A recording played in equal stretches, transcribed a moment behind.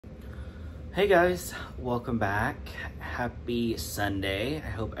Hey guys, welcome back. Happy Sunday.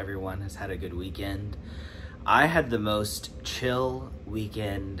 I hope everyone has had a good weekend. I had the most chill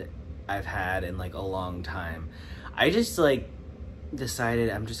weekend I've had in like a long time. I just decided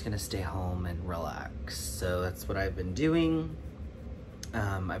I'm just gonna stay home and relax. So that's what I've been doing.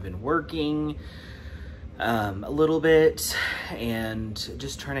 I've been working a little bit and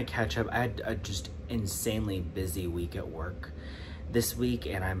just trying to catch up. I had a just insanely busy week at work this week,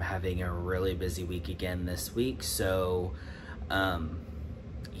 and I'm having a really busy week again this week. So yeah,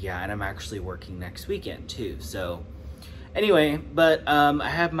 and I'm actually working next weekend too. So anyway, but I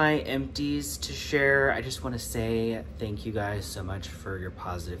have my empties to share. I just want to say thank you guys so much for your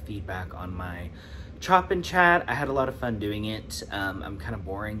positive feedback on my chop and chat. I had a lot of fun doing it. I'm kind of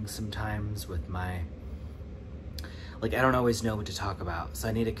boring sometimes with my, I don't always know what to talk about. So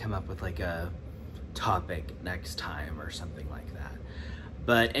I need to come up with like a topic next time or something like that.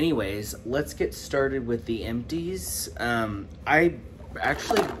 But anyways, let's get started with the empties. I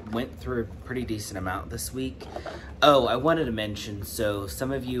actually went through a pretty decent amount this week. Oh, I wanted to mention, so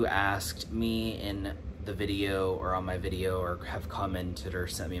some of you asked me in the video or on my video, or have commented or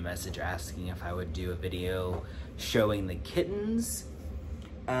sent me a message asking if I would do a video showing the kittens.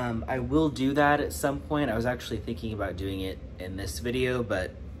 I will do that at some point. I was actually thinking about doing it in this video,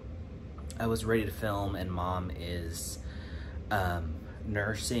 but I was ready to film and Mom is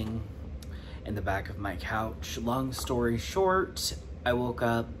nursing in the back of my couch. Long story short, I woke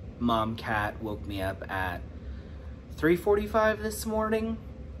up, Mom Cat woke me up at 3:45 this morning,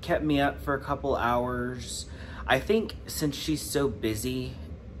 kept me up for a couple hours. I think since she's so busy,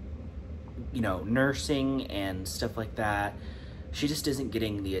 you know, nursing and stuff like that, she just isn't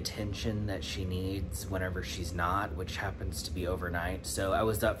getting the attention that she needs whenever she's not, which happens to be overnight. So I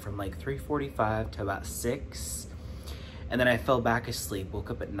was up from like 3:45 to about 6. And then I fell back asleep, woke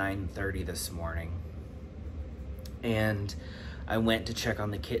up at 9:30 this morning. And I went to check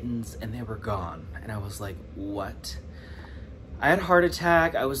on the kittens and they were gone. And I was like, what? I had a heart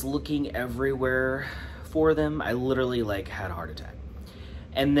attack. I was looking everywhere for them. I literally had a heart attack.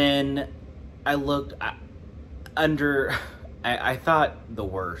 And then I looked under, I thought the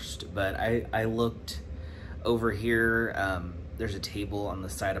worst, but I looked over here. There's a table on the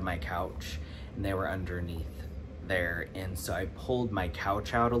side of my couch and they were underneath there, and so I pulled my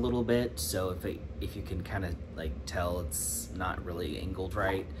couch out a little bit, so if you can kind of tell it's not really angled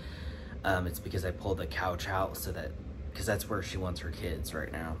right, it's because I pulled the couch out so that, because that's where she wants her kids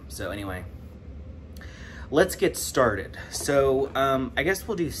right now. So anyway, let's get started. So I guess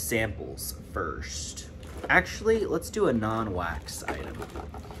we'll do samples first. Actually, let's do a non-wax item.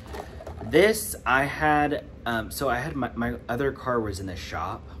 This I had, so I had my other car was in the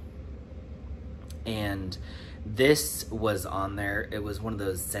shop, and this was on there. It was one of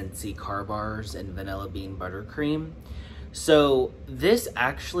those Scentsy car bars and vanilla bean buttercream. So this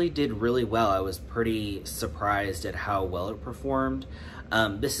actually did really well. I was pretty surprised at how well it performed.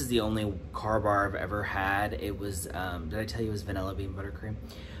 This is the only car bar I've ever had. It was, did I tell you it was vanilla bean buttercream?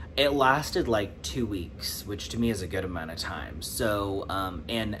 It lasted like 2 weeks, which to me is a good amount of time. So,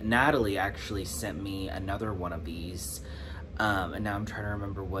 and Natalie actually sent me another one of these. And now I'm trying to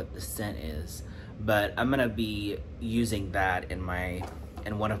remember what the scent is. But I'm gonna be using that in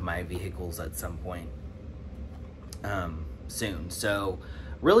one of my vehicles at some point soon. So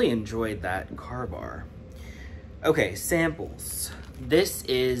really enjoyed that car bar. Okay, samples. This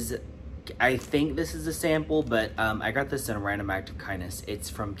is, I think this is a sample, but I got this in a random act of kindness. It's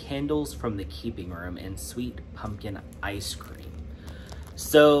from Candles from the Keeping Room in Sweet Pumpkin Ice Cream.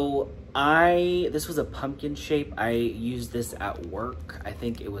 So this was a pumpkin shape. I used this at work. I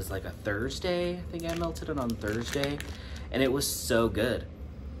think it was like a Thursday. I think I melted it on Thursday, and it was so good.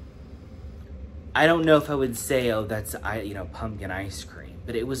 I don't know if I would say, oh, that's, pumpkin ice cream,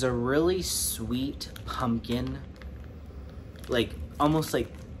 but it was a really sweet pumpkin, almost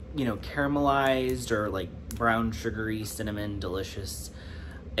caramelized or brown sugary cinnamon, delicious.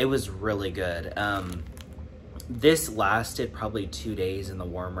 It was really good. This lasted probably 2 days in the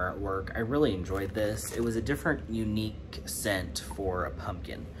warmer at work. I really enjoyed this. It was a different, unique scent for a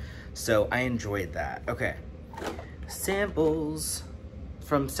pumpkin. So I enjoyed that. Okay, samples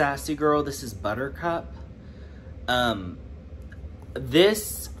from Sassy Girl. This is Buttercup.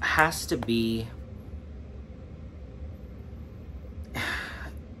 This has to be,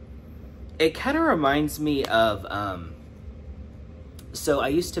 it kind of reminds me of, so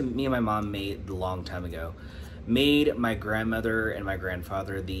me and my mom made a long time ago, made my grandmother and my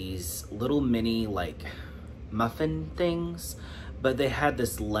grandfather these little mini muffin things, but they had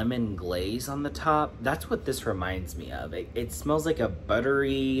this lemon glaze on the top. That's what this reminds me of. It smells like a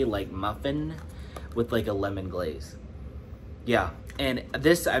buttery, like muffin with like a lemon glaze. Yeah, and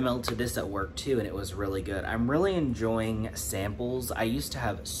this, I melted this at work too, and it was really good. I'm really enjoying samples. I used to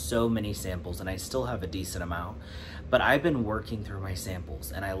have so many samples, and I still have a decent amount, but I've been working through my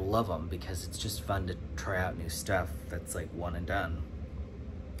samples, and I love them because it's just fun to try out new stuff that's like one and done,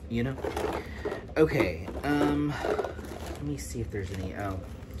 you know? Okay, let me see if there's any, oh.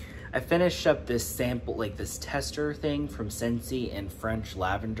 I finished up this sample, like this tester thing from Scentsy in French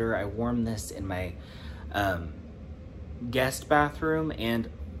Lavender. I warmed this in my, guest bathroom, and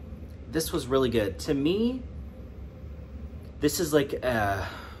this was really good. To me, this is like a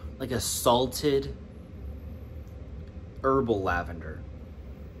salted herbal lavender,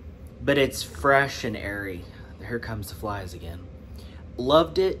 but it's fresh and airy. Here comes the flies again.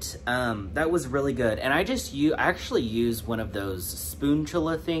 Loved it. That was really good. And I actually use one of those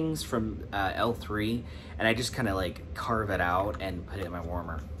spatula things from L3, and I just kind of like carve it out and put it in my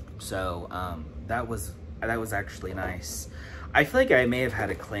warmer. So that was actually nice. I feel like I may have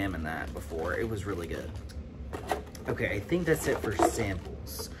had a clam in that before. It was really good. Okay, I think that's it for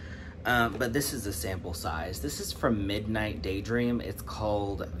samples. But this is a sample size. This is from Midnight Daydream. It's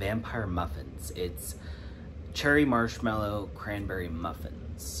called Vampire Muffins. It's cherry marshmallow cranberry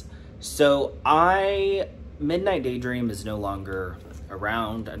muffins. So Midnight Daydream is no longer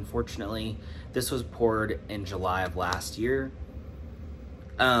around, unfortunately. This was poured in July of last year.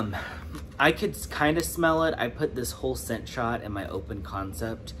 I could kind of smell it. I put this whole scent shot in my open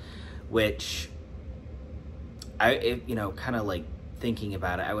concept, which you know, kind of like thinking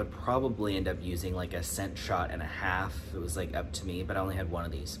about it, I would probably end up using like a scent shot and a half. It was like up to me, but I only had one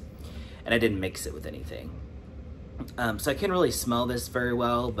of these, and I didn't mix it with anything. So I can't really smell this very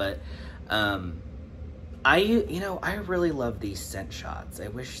well, but you know, I really love these scent shots. I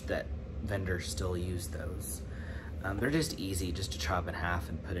wish that vendors still use those. They're just easy just to chop in half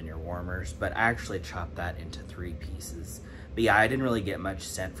and put in your warmers, but I actually chopped that into 3 pieces. But yeah, I didn't really get much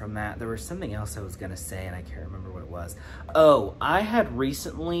scent from that. There was something else I was gonna say and I can't remember what it was. Oh, I had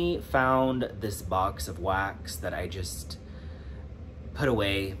recently found this box of wax that I just put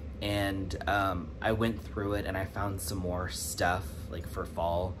away, and I went through it and I found some more stuff like for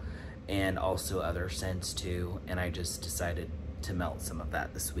fall and also other scents too, and I just decided to melt some of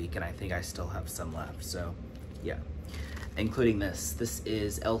that this week, and I think I still have some left, so yeah. Including this. This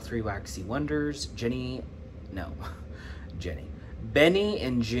is L3 Waxy Wonders, Benny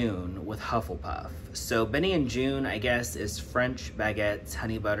and June with Hufflepuff. So Benny and June, I guess, is French baguettes,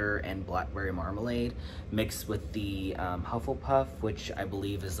 honey butter, and blackberry marmalade mixed with the Hufflepuff, which I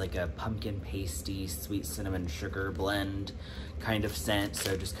believe is like a pumpkin pasty, sweet cinnamon sugar blend kind of scent.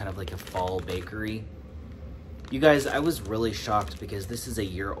 So just kind of like a fall bakery. You guys, I was really shocked because this is a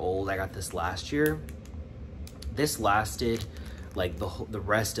year old. I got this last year. This lasted like the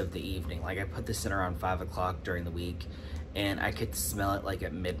rest of the evening. Like I put this in around 5 o'clock during the week, and I could smell it like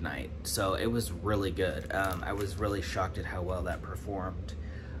at midnight. So it was really good. I was really shocked at how well that performed.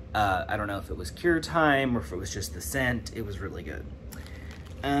 I don't know if it was cure time or if it was just the scent. It was really good.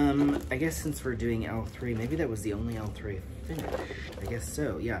 I guess since we're doing L3, maybe that was the only L3 finished. I guess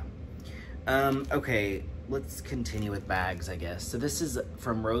so, yeah. Okay, let's continue with bags, I guess. So this is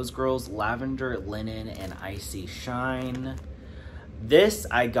from Rose Girls, Lavender, Linen, and Icy Shine. This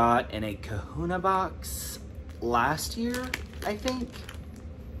I got in a Kahuna box last year, I think.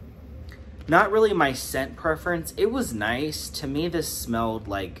 Not really my scent preference. It was nice. To me, this smelled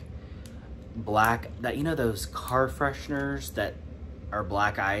like you know those car fresheners that are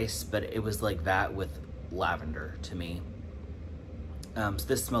black ice, but it was like that with lavender to me. So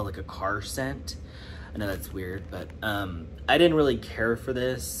this smelled like a car scent. I know that's weird, but I didn't really care for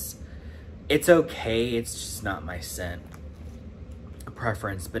this. It's okay, it's just not my scent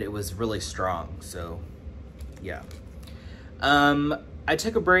preference, but it was really strong, so yeah. I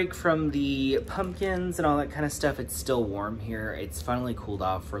took a break from the pumpkins and all that kind of stuff. It's still warm here. It's finally cooled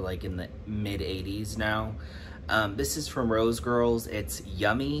off. We're like in the mid 80s now. This is from Rose Girls. It's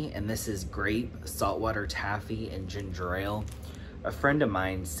Yummy, and this is grape, saltwater taffy, and ginger ale. A friend of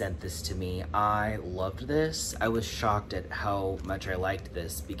mine sent this to me. I loved this. I was shocked at how much I liked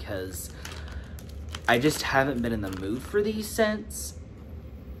this because I just haven't been in the mood for these scents.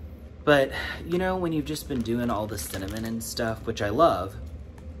 But, you know, when you've just been doing all the cinnamon and stuff, which I love,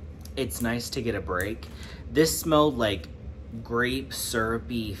 it's nice to get a break. This smelled like grape,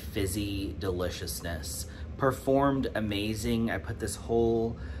 syrupy, fizzy deliciousness. Performed amazing. I put this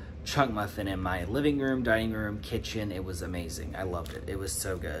whole chunk muffin in my living room, dining room, kitchen. It was amazing. I loved it. It was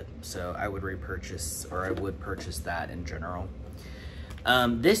so good. So I would repurchase, or I would purchase that in general.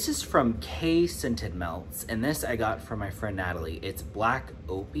 This is from K Scented Melts, and this I got from my friend Natalie. It's Black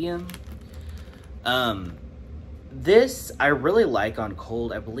Opium. This I really like on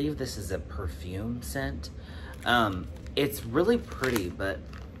cold. I believe this is a perfume scent. It's really pretty, but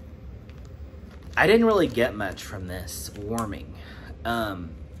I didn't really get much from this warming.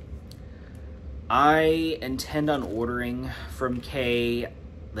 I intend on ordering from K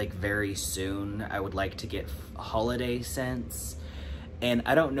like very soon. I would like to get holiday scents. And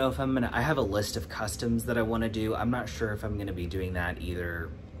I don't know if I have a list of customs that I want to do. I'm not sure if I'm going to be doing that either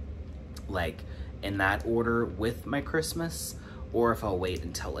like in that order with my Christmas, or if I'll wait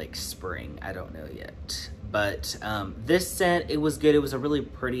until like spring. I don't know yet. But this scent, it was good. It was a really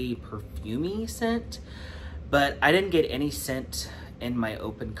pretty perfumey scent, but I didn't get any scent in my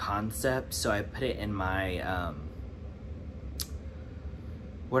open concept, so I put it in my,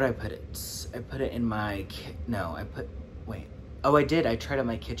 where'd I put it? I put it in my, I did. I tried it in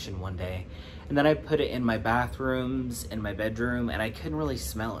my kitchen one day, and then I put it in my bathrooms, in my bedroom, and I couldn't really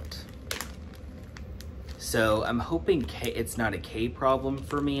smell it. So I'm hoping it's not a K problem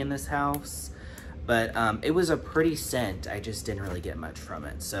for me in this house, but it was a pretty scent. I just didn't really get much from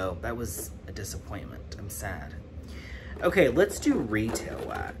it, so that was a disappointment. I'm sad. Okay, let's do retail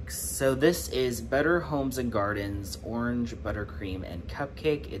wax. So this is Better Homes and Gardens Orange Buttercream and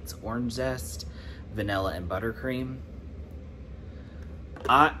Cupcake. It's orange zest, vanilla, and buttercream.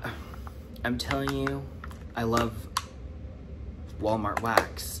 I'm telling you, I love Walmart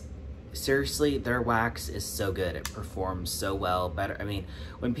wax. Seriously, their wax is so good. It performs so well. Better. I mean,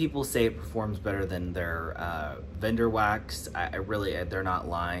 when people say it performs better than their vendor wax, they're not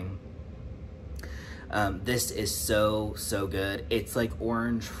lying. This is so good. It's like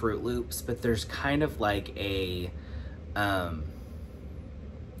orange Fruit Loops, but there's kind of like a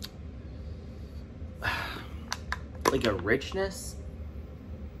richness.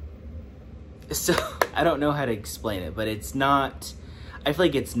 So I don't know how to explain it, but it's not, I feel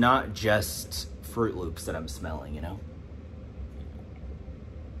like it's not just Fruit Loops that I'm smelling, you know?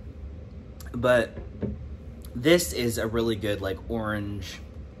 But this is a really good like orange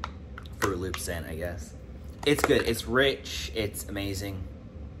Fruit Loop scent, I guess. It's good. It's rich. It's amazing.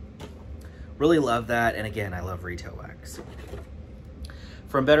 Really love that. And again, I love retail wax.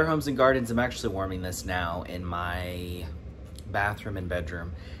 From Better Homes and Gardens, I'm actually warming this now in my bathroom and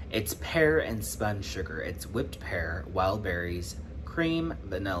bedroom. It's pear and spun sugar. It's whipped pear, wild berries, cream,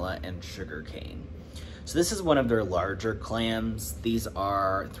 vanilla, and sugar cane. So this is one of their larger clams. These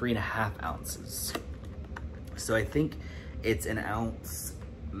are 3.5 ounces. So I think it's an ounce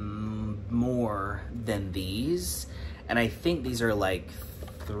more than these, and I think these are like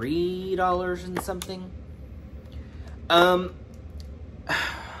 $3 and something. I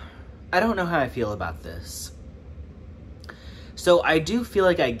don't know how I feel about this. So I do feel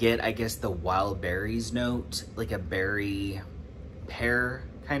like I get, I guess, the wild berries note, like a berry pear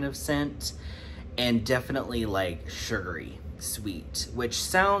kind of scent, and definitely like sugary sweet, which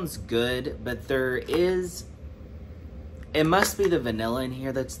sounds good, but it must be the vanilla in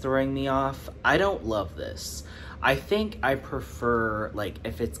here that's throwing me off. I don't love this. I think I prefer, like,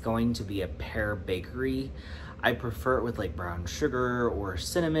 if it's going to be a pear bakery, I prefer it with like brown sugar or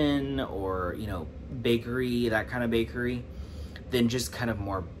cinnamon or, you know, bakery, that kind of bakery, than just kind of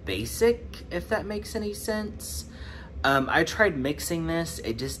more basic, if that makes any sense. I tried mixing this.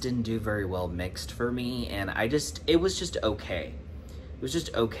 It just didn't do very well mixed for me, and it was just okay. It was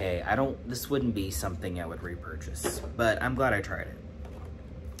just okay. This wouldn't be something I would repurchase, but I'm glad I tried it.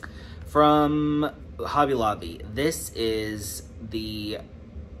 From Hobby Lobby, this is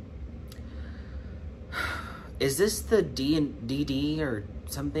is this the DD or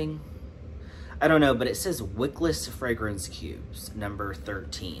something? I don't know, but it says Wickless Fragrance Cubes, number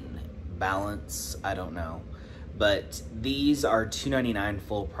 13. Balance, I don't know. But these are $2.99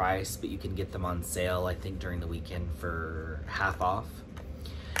 full price, but you can get them on sale, I think, during the weekend for half off.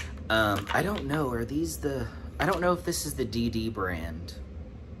 I don't know, I don't know if this is the DD brand.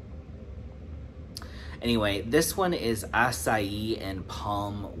 Anyway, this one is acai and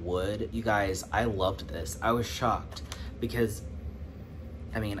palm wood. You guys, I loved this. I was shocked because,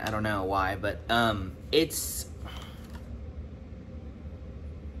 I mean, I don't know why, but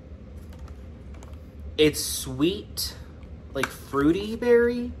it's sweet, like fruity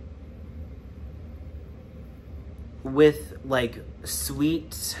berry with like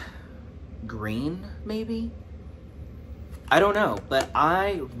sweet green, maybe? I don't know, but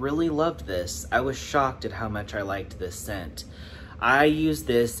I really loved this. I was shocked at how much I liked this scent. I use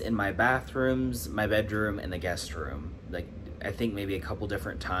this in my bathrooms, my bedroom, and the guest room. Like, I think maybe a couple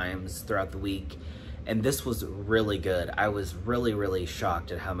different times throughout the week. And this was really good. I was really, really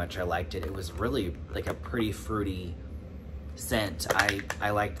shocked at how much I liked it. It was really like a pretty fruity scent. I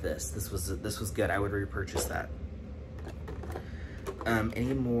liked this. This was good. I would repurchase that.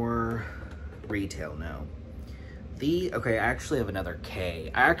 Any more retail? No. Okay, I actually have another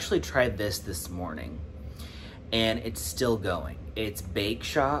K. I actually tried this morning, and it's still going. It's Bake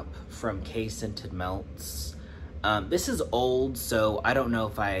Shop from K Scented Melts. This is old, so I don't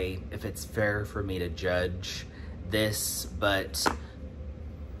know if it's fair for me to judge this, but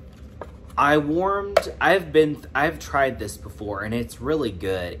I've tried this before, and it's really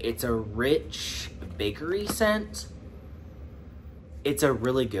good. It's a rich bakery scent. It's a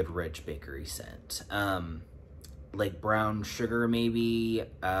really good rich bakery scent. Like brown sugar maybe.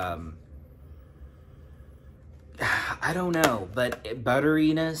 I don't know, but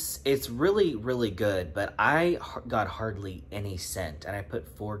butteriness, it's really, really good, but I got hardly any scent, and I put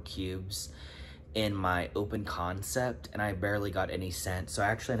 4 cubes in my open concept, and I barely got any scent, so I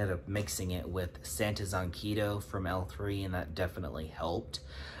actually ended up mixing it with Santa's on Keto from L3, and that definitely helped,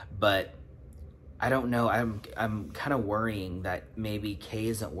 but I don't know, I'm kind of worrying that maybe K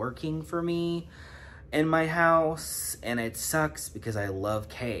isn't working for me in my house, and it sucks because I love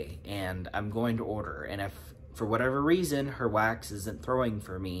K, and I'm going to order, and if for whatever reason her wax isn't throwing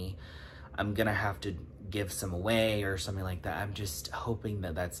for me, I'm gonna have to give some away or something like that. I'm just hoping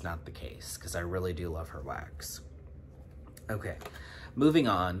that that's not the case, because I really do love her wax. Okay, moving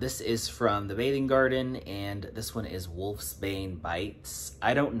on. This is from the Bathing Garden, and this one is Wolf's Bane Bites.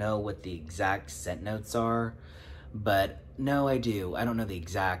 I don't know what the exact scent notes are, but no, I do. I don't know the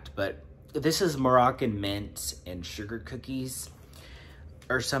exact, but this is Moroccan mint and sugar cookies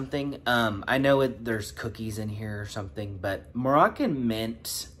or something. I know there's cookies in here or something, but Moroccan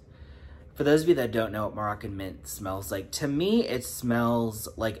mint, for those of you that don't know what Moroccan mint smells like, to me it smells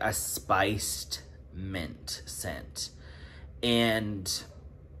like a spiced mint scent. And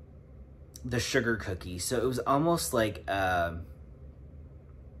the sugar cookie, so it was almost like, I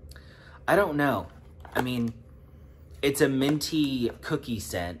don't know. I mean, it's a minty cookie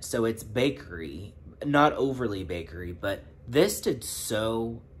scent, so it's bakery, not overly bakery, but this did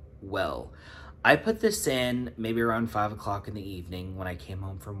so well. I put this in maybe around 5 o'clock in the evening when I came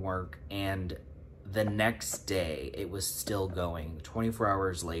home from work, and the next day it was still going. 24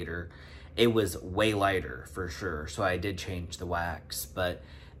 hours later, it was way lighter for sure, so I did change the wax, but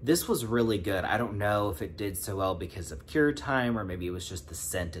this was really good. I don't know if it did so well because of cure time, or maybe it was just the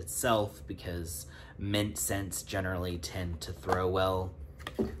scent itself, because mint scents generally tend to throw well,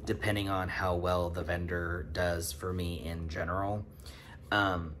 depending on how well the vendor does for me in general.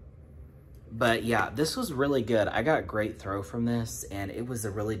 But yeah, this was really good. I got great throw from this, and it was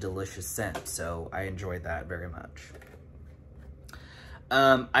a really delicious scent, so I enjoyed that very much.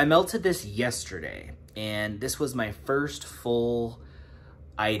 I melted this yesterday, and this was my first full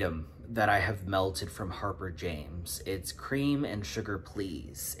item that I have melted from Harper James. It's Cream and Sugar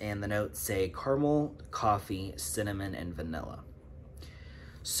Please, and the notes say caramel, coffee, cinnamon, and vanilla.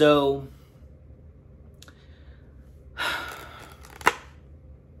 So,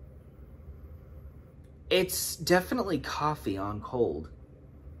 it's definitely coffee on cold.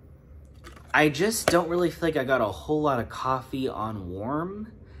 I just don't really feel like I got a whole lot of coffee on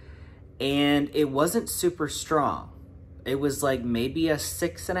warm, and it wasn't super strong. It was like maybe a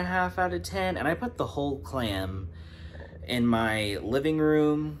 6.5 out of 10, and I put the whole clam in my living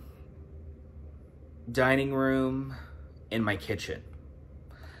room, dining room, in my kitchen.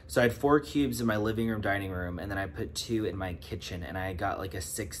 So I had 4 cubes in my living room, dining room, and then I put 2 in my kitchen, and I got like a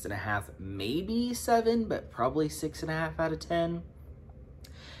 6.5, maybe 7, but probably 6.5 out of 10.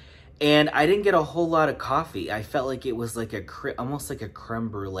 And I didn't get a whole lot of coffee. I felt like it was like almost like a creme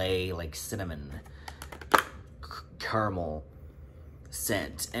brulee, like cinnamon caramel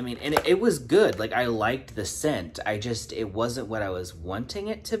scent. I mean, and it was good. Like, I liked the scent. It wasn't what I was wanting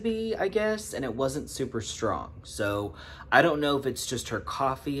it to be, I guess, and it wasn't super strong. So I don't know if it's just her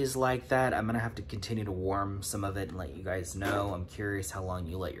coffee is like that. I'm gonna have to continue to warm some of it and let you guys know. I'm curious how long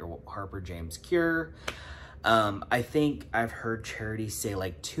you let your Harper James cure. I think I've heard Charity say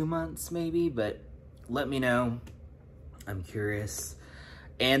like 2 months maybe, but let me know. I'm curious.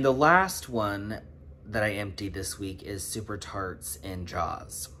 And the last one that I emptied this week is Super Tarts in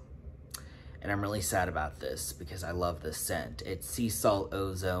Jaws. And I'm really sad about this because I love this scent. It's sea salt,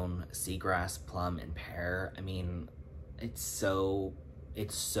 ozone, seagrass, plum, and pear. I mean, it's so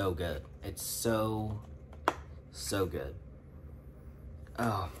good. It's so good.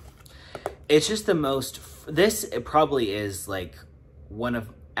 Oh, it's just the most, it probably is like one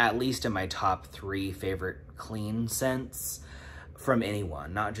of, at least in my top 3 favorite clean scents from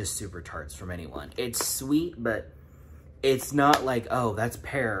anyone, not just Super Tarts, from anyone. It's sweet, but it's not like, oh, that's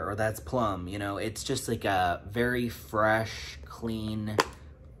pear or that's plum, you know? It's just like a very fresh, clean,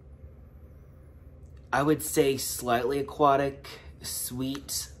 I would say slightly aquatic,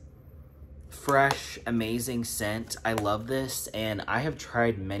 sweet, fresh, amazing scent. I love this, and I have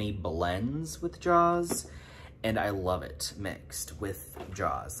tried many blends with Jaws, and I love it mixed with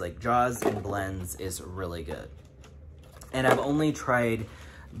Jaws. Like, Jaws and blends is really good. And I've only tried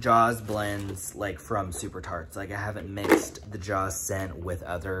Jaws blends, like, from Super Tarts. Like, I haven't mixed the Jaws scent with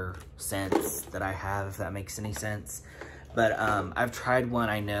other scents that I have, if that makes any sense. But I've tried one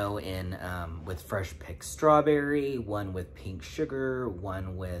I know in with fresh picked strawberry, one with pink sugar,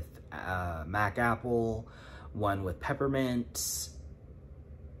 one with mac apple, one with peppermint.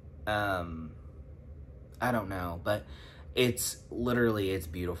 I don't know, but it's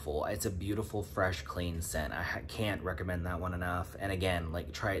beautiful. It's a beautiful, fresh, clean scent. I can't recommend that one enough. And again,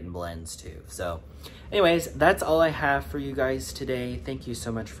 like, try it in blends too. So anyways, that's all I have for you guys today. Thank you so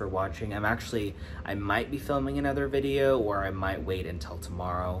much for watching. I might be filming another video, or I might wait until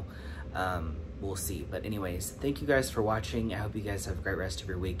tomorrow. We'll see. But anyways, thank you guys for watching. I hope you guys have a great rest of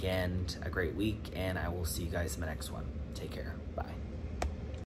your weekend, a great week, and I will see you guys in the next one. Take care. Bye.